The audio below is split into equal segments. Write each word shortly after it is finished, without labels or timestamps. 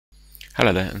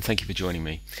Hello there, and thank you for joining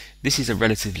me. This is a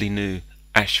relatively new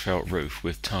asphalt roof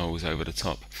with tiles over the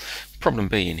top. Problem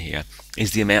being here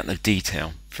is the amount of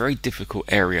detail. Very difficult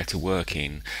area to work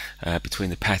in between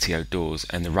the patio doors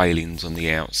and the railings on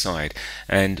the outside.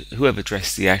 And whoever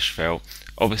dressed the asphalt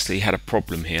obviously had a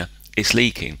problem here. It's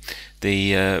leaking.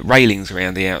 The railings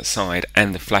around the outside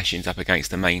and the flashings up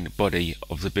against the main body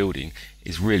of the building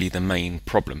is really the main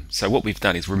problem. So what we've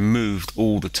done is removed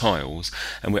all the tiles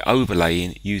and we're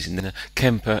overlaying using the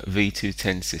Kemper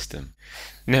v210 system.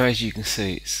 Now, as you can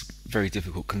see, it's very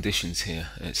difficult conditions here.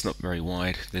 It's not very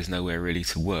wide, there's nowhere really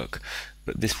to work,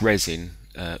 but this resin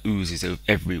oozes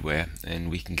everywhere,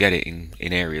 and we can get it in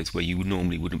areas where you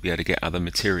normally wouldn't be able to get other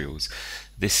materials.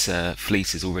 This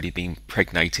fleece has already been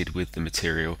impregnated with the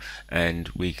material, and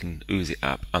we can ooze it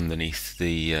up underneath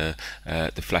the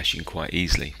flashing quite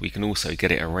easily. We can also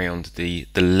get it around the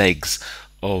legs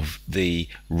of the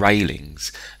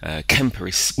railings. Kemper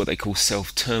is what they call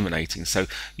self-terminating, so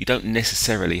you don't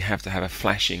necessarily have to have a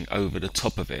flashing over the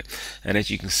top of it. And as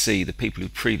you can see, the people who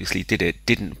previously did it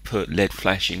didn't put lead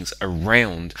flashings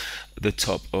around the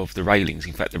top of the railings.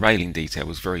 In fact, the railing detail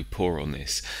was very poor on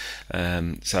this.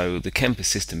 So the Kemper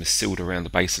system is sealed around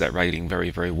the base of that railing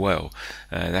very well.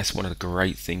 That's one of the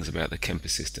great things about the Kemper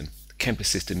system. Kemper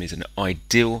system is an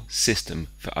ideal system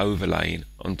for overlaying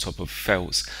on top of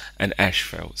felts and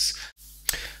asphalts.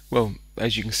 Well,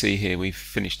 as you can see here, we've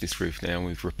finished this roof now, and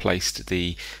we've replaced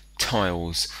the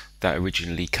tiles that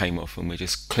originally came off, and we're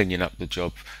just cleaning up the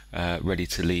job, ready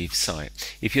to leave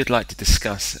site. If you'd like to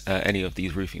discuss any of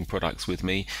these roofing products with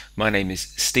me, my name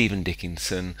is Stephen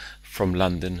Dickinson from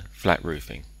London Flat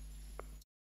Roofing.